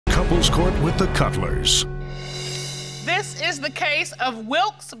Couples Court with the Cutlers. This is the case of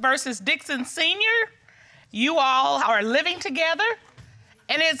Wilkes versus Dixon Sr. You all are living together,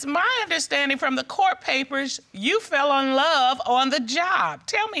 and it's my understanding from the court papers you fell in love on the job.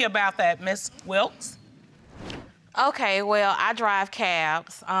 Tell me about that, Miss Wilkes. Okay, well, I drive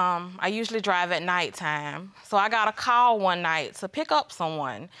cabs. I usually drive at nighttime. So I got a call one night to pick up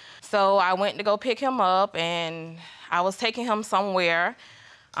someone. So I went to go pick him up, and I was taking him somewhere.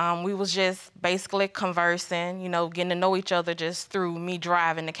 We was just basically conversing, you know, getting to know each other just through me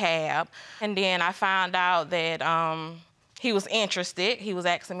driving the cab. And then I found out that he was interested. He was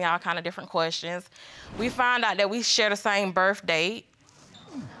asking me all kind of different questions. We found out that we share the same birth date.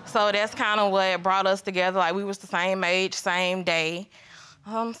 So that's kind of what brought us together. Like, we was the same age, same day.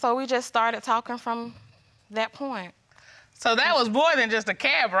 So we just started talking from that point. So that was more than just a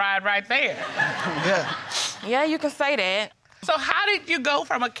cab ride right there. Yeah. Yeah, you can say that. So how did you go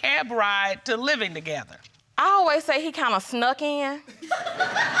from a cab ride to living together? I always say he kind of snuck in.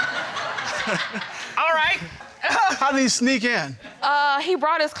 All right. How did he sneak in? He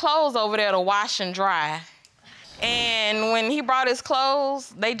brought his clothes over there to wash and dry. And when he brought his clothes,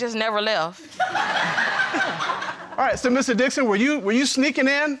 they just never left. All right, so Mr. Dixon, were you sneaking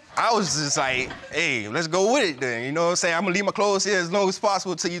in? I was just like, hey, let's go with it then. You know what I'm saying? I'm gonna leave my clothes here as long as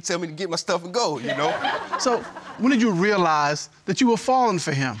possible until you tell me to get my stuff and go, you know? So when did you realize that you were falling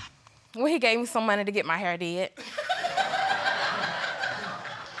for him? Well, he gave me some money to get my hair did.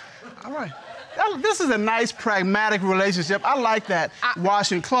 All right. This is a nice, pragmatic relationship. I like that.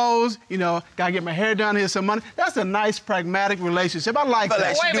 Washing clothes, you know, gotta get my hair done, here's some money. That's a nice, pragmatic relationship. I like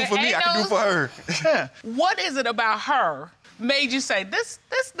that. Like she do for me, I can do for her. Yeah. What is it about her made you say, this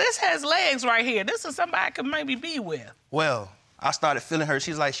has legs right here. This is somebody I could maybe be with? Well, I started feeling her.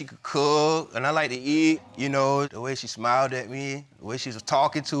 She's like, she could cook, and I like to eat. You know, the way she smiled at me, the way she was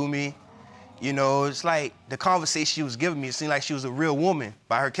talking to me. You know, it's like the conversation she was giving me, it seemed like she was a real woman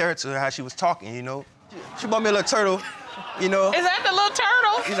by her character, how she was talking, you know. She bought me a little turtle, you know. Is that the little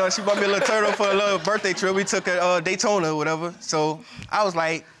turtle? You know, she bought me a little turtle for a little birthday trip. We took a Daytona or whatever. So I was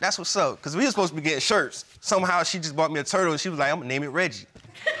like, that's what's up. Because we were supposed to be getting shirts. Somehow she just bought me a turtle and she was like, I'm gonna name it Reggie.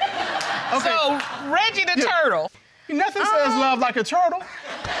 Okay. So, Reggie the turtle. Nothing says love like a turtle.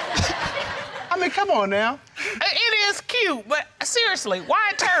 I mean, come on now. It is cute, but seriously,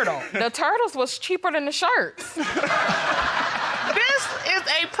 why a turtle? The turtles was cheaper than the shirts. This is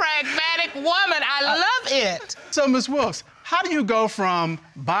a pragmatic woman. I love it. So, Ms. Wilkes, how do you go from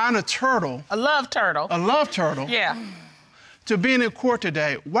buying a turtle, A love turtle. Yeah. to being in court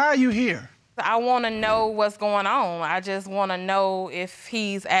today? Why are you here? I want to know what's going on. I just want to know if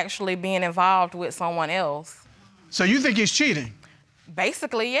he's actually being involved with someone else. So you think he's cheating?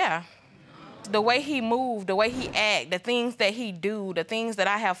 Basically, yeah. The way he moved, the way he act, the things that he do, the things that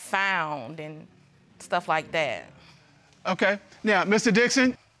I have found and stuff like that. Okay. Now, Mr.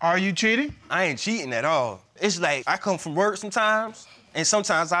 Dixon, are you cheating? I ain't cheating at all. It's like I come from work sometimes, and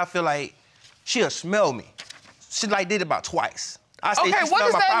sometimes I feel like she'll smell me. She like did it about twice. I say, Okay, she what smelled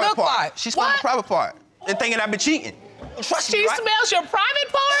does my that private look part. like? She smelled my What? private part and thinking I've been cheating. Trust me, She right? smells your private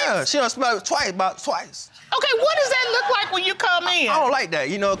parts? Yeah, she done smelled it twice, about twice. Okay, what does that look like when you come in? I don't like that,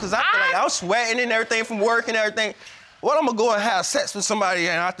 you know, because I feel like I'm sweating and everything from work and everything. What, I'm gonna go and have sex with somebody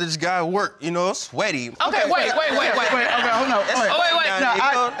and after this guy work, you know, sweaty. Okay, wait. Wait, okay, hold on.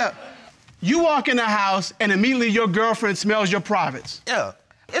 wait. You walk in the house and immediately your girlfriend smells your privates. Yeah.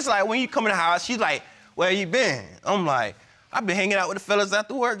 It's like when you come in the house, she's like, where you been? I'm like, I've been hanging out with the fellas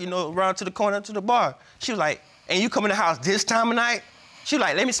after work, you know, around to the corner to the bar. She was like, and you come in the house this time of night? She was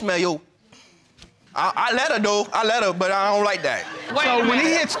like, let me smell your... I let her though, but I don't like that. So when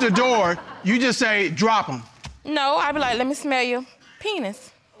he hits the door, you just say, drop him. No, I'd be like, let me smell your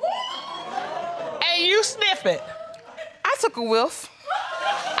penis. And you sniff it. I took a whiff.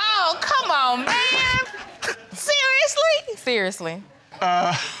 Oh, come on, man. Seriously? Seriously.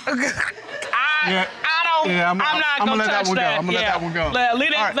 I'm not gonna touch that. I'm gonna let that one go.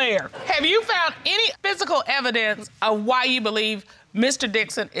 Leave it there. Have you found any physical evidence of why you believe Mr.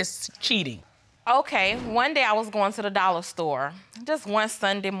 Dixon is cheating? Okay, one day I was going to the dollar store, just one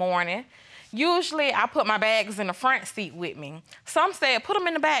Sunday morning. Usually I put my bags in the front seat with me. Some said put them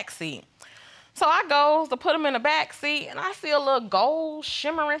in the back seat. So I go to put them in the back seat and I see a little gold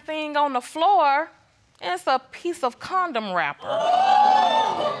shimmering thing on the floor, and it's a piece of condom wrapper.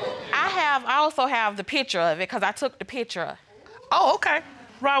 I also have the picture of it because I took the picture. Oh, okay.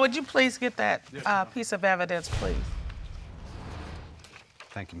 Ron, would you please get that piece of evidence, please?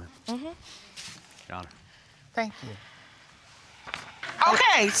 Thank you, ma'am. Mm-hmm. Your Honor. Thank you.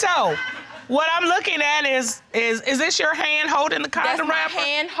 Okay, so what I'm looking at is this your hand holding the condom wrapper? That's my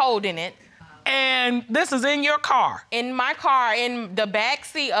hand holding it. And this is in your car? In my car, in the back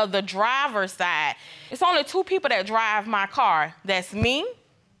seat of the driver's side. It's only 2 people that drive my car. That's me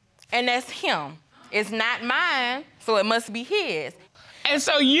and that's him. It's not mine, so it must be his. And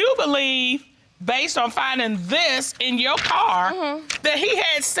so you believe, based on finding this in your car, that he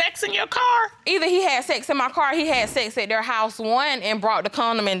had sex in your car? Either he had sex in my car, he had sex at their house, one, and brought the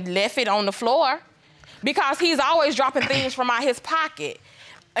condom and left it on the floor. Because he's always dropping things from out his pocket.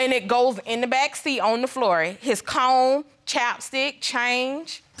 And it goes in the back seat on the floor. His comb, chapstick,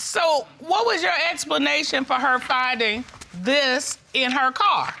 change. So what was your explanation for her finding this in her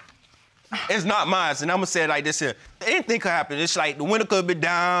car? It's not mine, and I'm gonna say it like this here. Anything could happen. It's like the window could be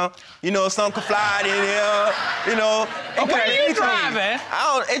down, you know, something could fly in there, you know. Where are you driving?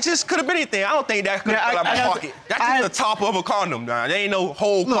 It just could have been anything. I don't think that could have been out of my pocket. That's just the top of a condom, man. There ain't no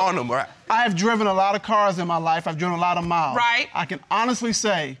whole condom, right? I have driven a lot of cars in my life. I've driven a lot of miles. Right. I can honestly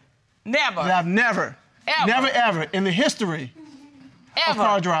say Never. that I've never ever in the history of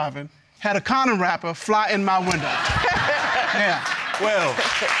car driving had a condom wrapper fly in my window. Yeah. Well.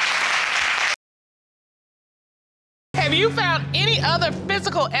 Have you found any other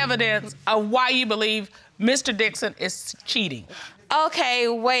physical evidence of why you believe Mr. Dixon is cheating? Okay,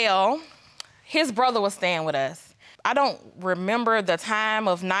 well, his brother was staying with us. I don't remember the time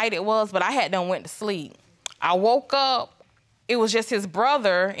of night it was, but I had done went to sleep. I woke up, it was just his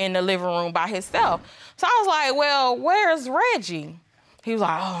brother in the living room by himself. So I was like, well, where's Reggie? He was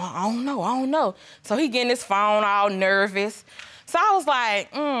like, oh, I don't know. So he getting his phone all nervous. So I was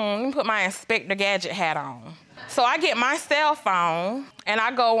like, let me put my Inspector Gadget hat on. So I get my cell phone and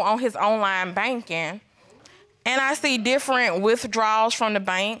I go on his online banking and I see different withdrawals from the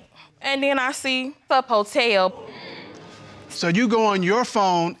bank. And then I see the hotel. So you go on your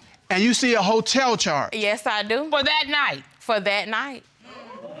phone and you see a hotel charge? Yes, I do. For that night? For that night.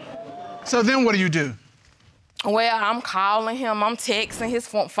 So then what do? Well, I'm calling him, I'm texting, his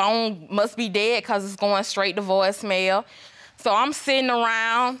phone must be dead because it's going straight to voicemail. So I'm sitting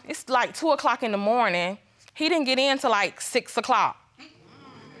around, it's like 2 o'clock in the morning. He didn't get in till like 6 o'clock.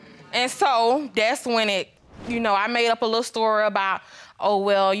 And so that's when I made up a little story about, oh,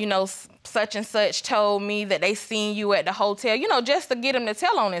 well, such and such told me that they seen you at the hotel, just to get him to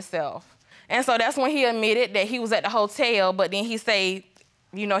tell on himself. And so that's when he admitted that he was at the hotel, but then he said,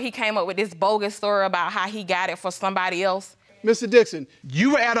 he came up with this bogus story about how he got it for somebody else. Mr. Dixon,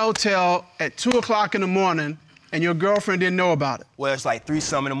 you were at a hotel at 2 o'clock in the morning and your girlfriend didn't know about it. Well, it's like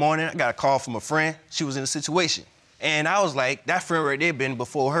 3-something in the morning. I got a call from a friend. She was in a situation. And I was like, that friend right there been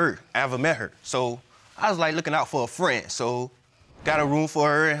before her. I ever met her. So I was like looking out for a friend. So got a room for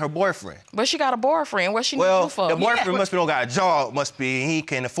her and her boyfriend. But she got a boyfriend. What she need to do for? The boyfriend must be don't got a job, he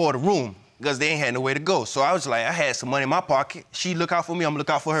can't afford a room because they ain't had nowhere to go. So I was like, I had some money in my pocket. She look out for me, I'm gonna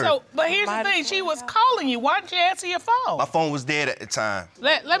look out for her. So, but here's the thing, she was calling you. Why didn't you answer your phone? My phone was dead at the time.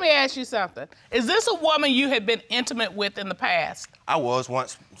 Let me ask you something. Is this a woman you had been intimate with in the past? I was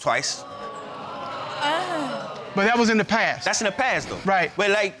once, twice. But that was in the past. That's in the past, though. Right.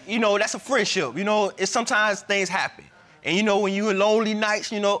 But, that's a friendship. It's sometimes things happen. And, when you in lonely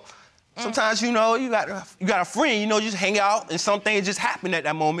nights, sometimes, you got a friend, just hang out, and some things just happen at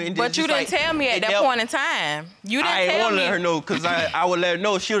that moment. And but you didn't tell me at that point in time. You didn't tell me. I ain't want to let her know, because I would let her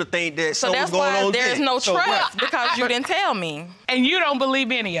know. She would think that something was going on. So that's why there's no trust, because you didn't tell me. And you don't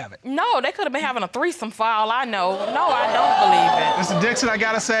believe any of it? No, they could have been having a threesome for all I know. No, I don't believe it. Mr. Dixon, I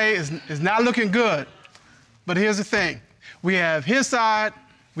gotta say, it's not looking good. But here's the thing. We have his side,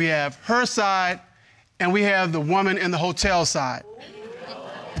 we have her side, and we have the woman in the hotel side.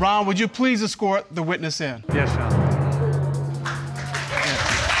 Ron, would you please escort the witness in? Yes, Your Honor.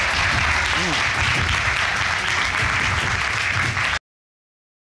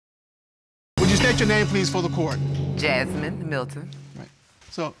 Would you state your name, please, for the court? Jasmine Milton. Right.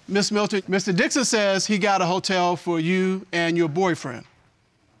 So, Miss Milton, Mr. Dixon says he got a hotel for you and your boyfriend.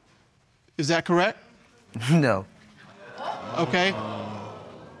 Is that correct? No. Okay.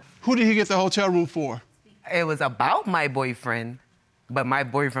 Who did he get the hotel room for? It was about my boyfriend, but my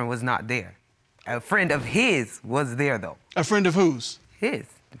boyfriend was not there. A friend of his was there, though. A friend of whose? His.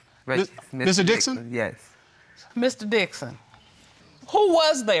 Mr. Dixon? Yes. Mr. Dixon, who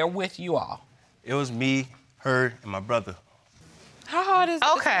was there with you all? It was me, her, and my brother. How hard is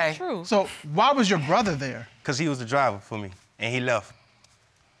this? Okay. True? So, why was your brother there? Because he was the driver for me, and he left.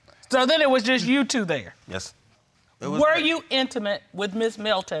 So then it was just you two there? Yes. Were you intimate with Miss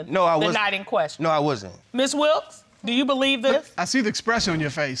Milton the night in question? No, I wasn't. Miss Wilkes, do you believe this? I see the expression on your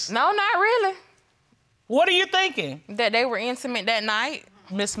face. No, not really. What are you thinking? That they were intimate that night.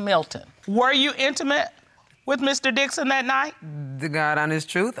 Miss Milton. Were you intimate with Mr. Dixon that night? The God honest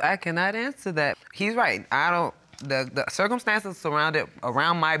truth, I cannot answer that. He's right. The circumstances surrounded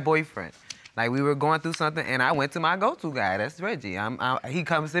around my boyfriend. Like, we were going through something, and I went to my go-to guy. That's Reggie. He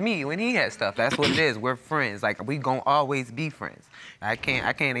comes to me when he has stuff. That's what it is. We're friends. Like, we gonna always be friends. I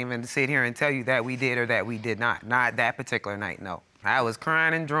can't even sit here and tell you that we did or that we did not. Not that particular night, no. I was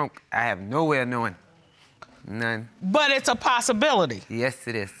crying and drunk. I have no way of knowing. None. But it's a possibility. Yes,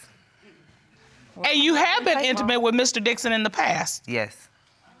 it is. And you have been intimate with Mr. Dixon in the past. Yes.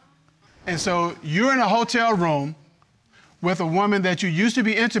 And so you're in a hotel room with a woman that you used to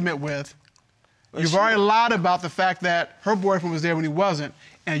be intimate with. You've already lied about the fact that her boyfriend was there when he wasn't,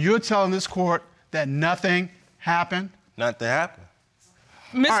 and you're telling this court that nothing happened? Nothing happened.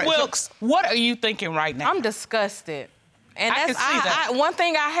 Miss Wilkes, what are you thinking right now? I'm disgusted. And I can see that. one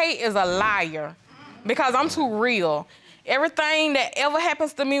thing I hate is a liar, because I'm too real. Everything that ever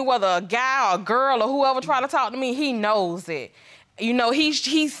happens to me, whether a guy or a girl or whoever try to talk to me, he knows it. You know, he's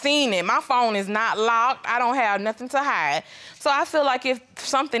seen it. My phone is not locked. I don't have nothing to hide. So I feel like if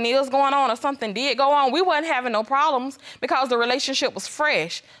something is going on or something did go on, we wasn't having no problems because the relationship was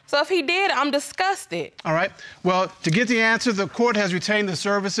fresh. So if he did, I'm disgusted. All right. Well, to get the answer, the court has retained the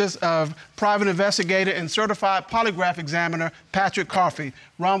services of private investigator and certified polygraph examiner Patrick Coffey.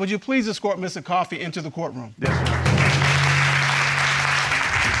 Ron, would you please escort Mr. Coffey into the courtroom? Yes, sir.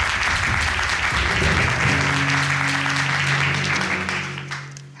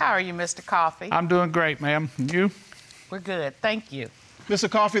 How are you, Mr. Coffey? I'm doing great, ma'am. And you? We're good, thank you. Mr.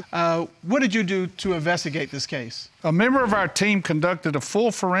 Coffey, what did you do to investigate this case? A member of our team conducted a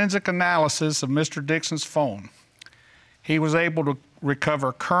full forensic analysis of Mr. Dixon's phone. He was able to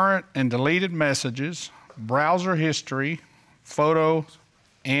recover current and deleted messages, browser history, photos,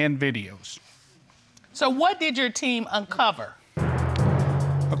 and videos. So what did your team uncover?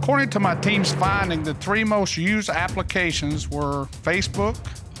 According to my team's finding, the three most used applications were Facebook,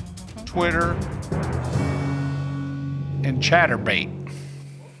 Twitter, and Chatterbait.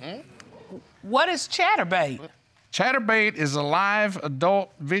 What is Chatterbait? Chatterbait is a live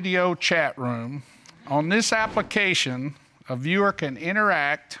adult video chat room. On this application, a viewer can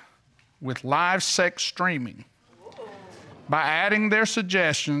interact with live sex streaming by adding their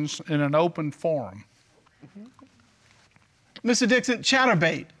suggestions in an open forum. Mr. Dixon,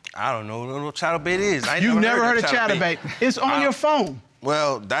 Chatterbait. I don't know what Chatterbait is. You've never heard of Chatterbait. It's on your phone.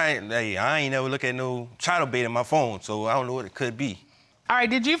 Well, I ain't never look at no Chatterbait in my phone, so I don't know what it could be. All right,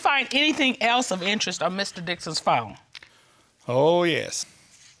 did you find anything else of interest on Mr. Dixon's phone? Oh, yes.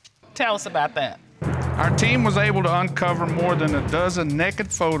 Tell us about that. Our team was able to uncover more than a dozen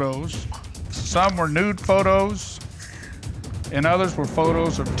naked photos. Some were nude photos, and others were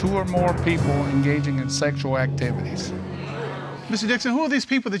photos of 2 or more people engaging in sexual activities. Mr. Dixon, who are these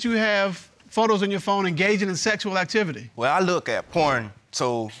people that you have photos on your phone engaging in sexual activity? Well, I look at porn,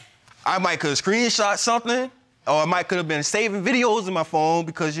 so I might could screenshot something, or I might could have been saving videos in my phone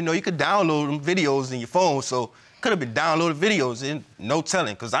because, you know, you could download them videos in your phone, so could have been downloaded videos and no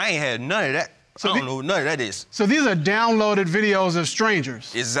telling, because I ain't had none of that. So I don't know what none of that is. So these are downloaded videos of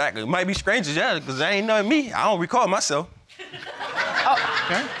strangers? Exactly. It might be strangers, yeah, because that ain't none of me. I don't recall myself.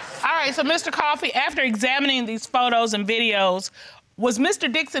 Okay. All right, so Mr. Coffey, after examining these photos and videos, was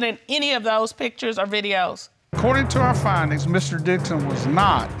Mr. Dixon in any of those pictures or videos? According to our findings, Mr. Dixon was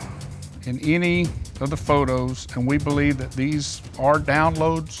not in any of the photos, and we believe that these are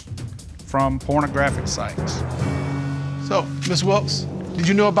downloads from pornographic sites. So, Ms. Wilkes, did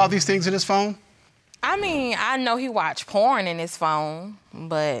you know about these things in his phone? I mean, I know he watched porn in his phone,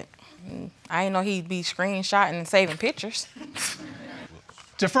 but I didn't know he'd be screenshotting and saving pictures.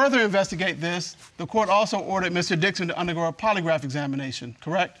 To further investigate this, the court also ordered Mr. Dixon to undergo a polygraph examination,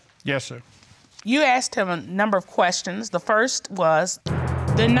 correct? Yes, sir. You asked him a number of questions. The first was,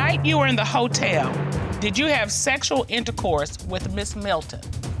 the night you were in the hotel, did you have sexual intercourse with Miss Milton?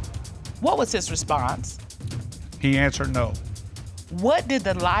 What was his response? He answered no. What did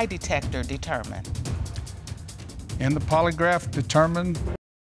the lie detector determine? And the polygraph determined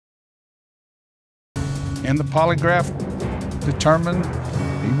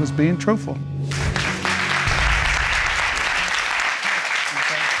he was being truthful.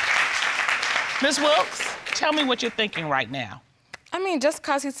 Ms. Wilkes, tell me what you're thinking right now. I mean, just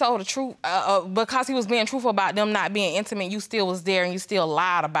because he told the truth, because he was being truthful about them not being intimate, you still was there and you still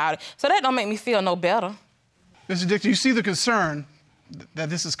lied about it. So that don't make me feel no better. Mr. Dixon, you see the concern that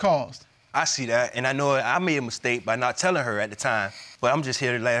this has caused? I see that, and I know I made a mistake by not telling her at the time, but I'm just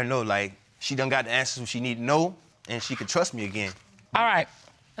here to let her know, like, she done got the answers she need to know, and she can trust me again. All right,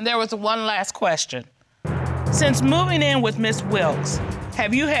 and there was one last question. Since moving in with Miss Wilkes,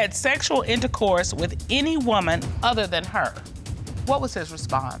 have you had sexual intercourse with any woman other than her? What was his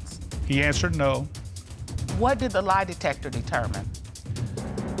response? He answered no. What did the lie detector determine?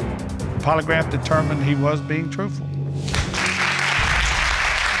 Polygraph determined he was being truthful.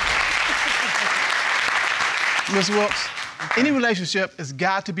 Ms. Wilkes, any relationship has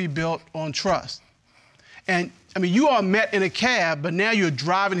got to be built on trust. And, I mean, you all met in a cab, but now you're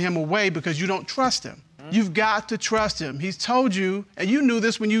driving him away because you don't trust him. You've got to trust him. He's told you, and you knew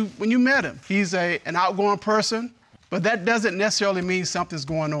this when you met him. He's an outgoing person, but that doesn't necessarily mean something's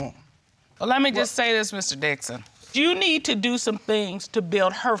going on. Well, let me just say this, Mr. Dixon. You need to do some things to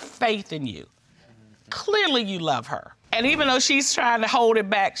build her faith in you. Clearly you love her. And even though she's trying to hold it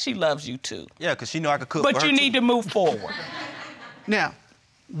back, she loves you too. Yeah, because she know I could cook for her But you need to move forward. Now,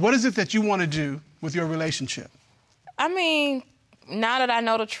 what is it that you want to do with your relationship? I mean, now that I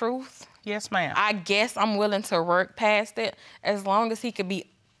know the truth, Yes, ma'am. I guess I'm willing to work past it as long as he could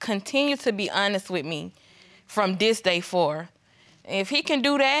continue to be honest with me from this day forward. If he can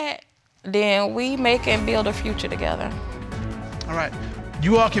do that, then we can build a future together. All right,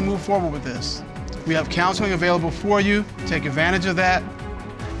 you all can move forward with this. We have counseling available for you. Take advantage of that.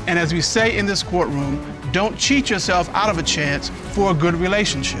 And as we say in this courtroom, don't cheat yourself out of a chance for a good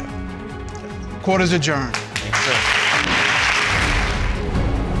relationship. Court is adjourned.